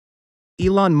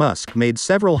Elon Musk made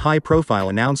several high-profile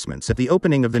announcements at the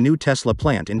opening of the new Tesla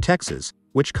plant in Texas,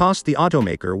 which cost the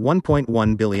automaker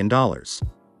 $1.1 billion.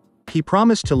 He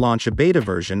promised to launch a beta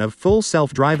version of full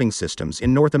self-driving systems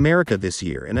in North America this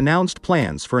year and announced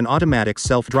plans for an automatic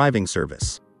self-driving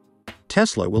service.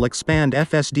 Tesla will expand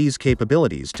FSD's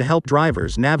capabilities to help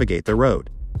drivers navigate the road.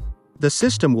 The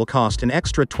system will cost an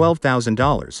extra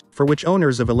 $12,000, for which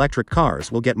owners of electric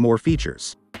cars will get more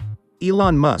features.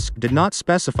 Elon Musk did not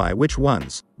specify which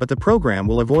ones, but the program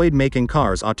will avoid making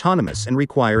cars autonomous and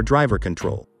require driver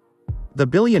control. The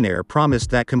billionaire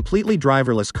promised that completely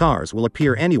driverless cars will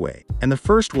appear anyway, and the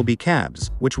first will be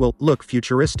cabs, which will look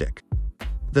futuristic.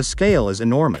 The scale is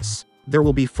enormous. There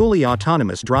will be fully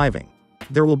autonomous driving.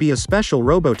 There will be a special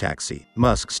robotaxi,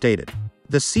 Musk stated.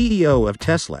 The CEO of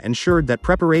Tesla ensured that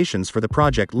preparations for the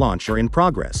project launch are in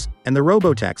progress, and the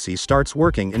robotaxi starts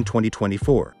working in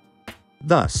 2024.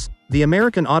 Thus, the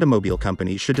American automobile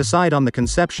company should decide on the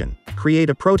conception, create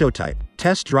a prototype,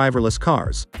 test driverless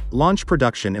cars, launch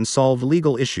production and solve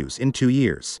legal issues in 2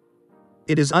 years.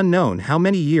 It is unknown how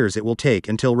many years it will take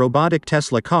until robotic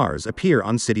Tesla cars appear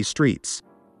on city streets.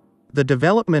 The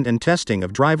development and testing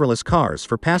of driverless cars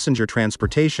for passenger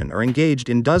transportation are engaged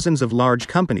in dozens of large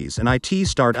companies and IT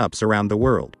startups around the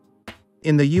world.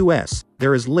 In the US,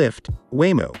 there is Lyft,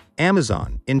 Waymo,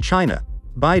 Amazon; in China,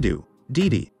 Baidu,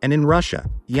 Didi; and in Russia,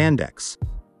 Yandex.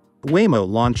 Waymo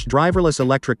launched driverless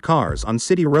electric cars on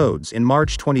city roads in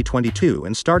March 2022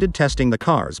 and started testing the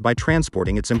cars by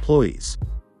transporting its employees.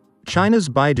 China's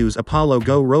Baidu's Apollo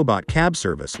Go robot cab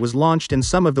service was launched in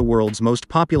some of the world's most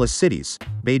populous cities,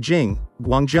 Beijing,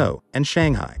 Guangzhou, and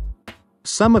Shanghai.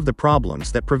 Some of the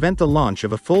problems that prevent the launch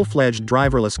of a full-fledged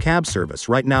driverless cab service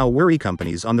right now worry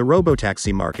companies on the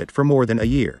robotaxi market for more than a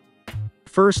year.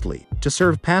 Firstly, to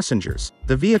serve passengers,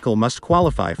 the vehicle must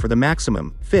qualify for the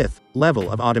maximum, 5th, level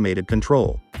of automated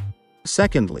control.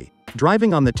 Secondly,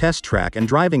 driving on the test track and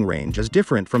driving range is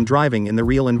different from driving in the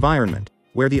real environment,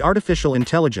 where the artificial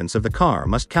intelligence of the car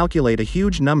must calculate a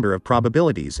huge number of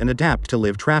probabilities and adapt to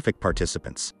live traffic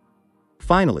participants.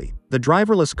 Finally, the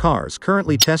driverless cars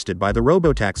currently tested by the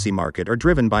robotaxi market are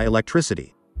driven by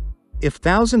electricity. If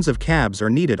thousands of cabs are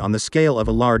needed on the scale of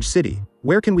a large city,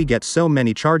 where can we get so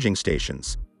many charging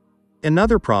stations?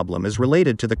 Another problem is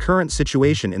related to the current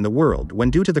situation in the world when,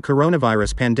 due to the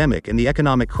coronavirus pandemic and the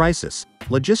economic crisis,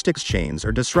 logistics chains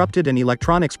are disrupted and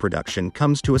electronics production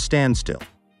comes to a standstill.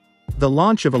 The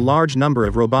launch of a large number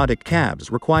of robotic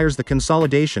cabs requires the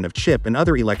consolidation of chip and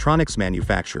other electronics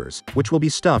manufacturers, which will be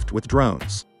stuffed with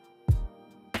drones.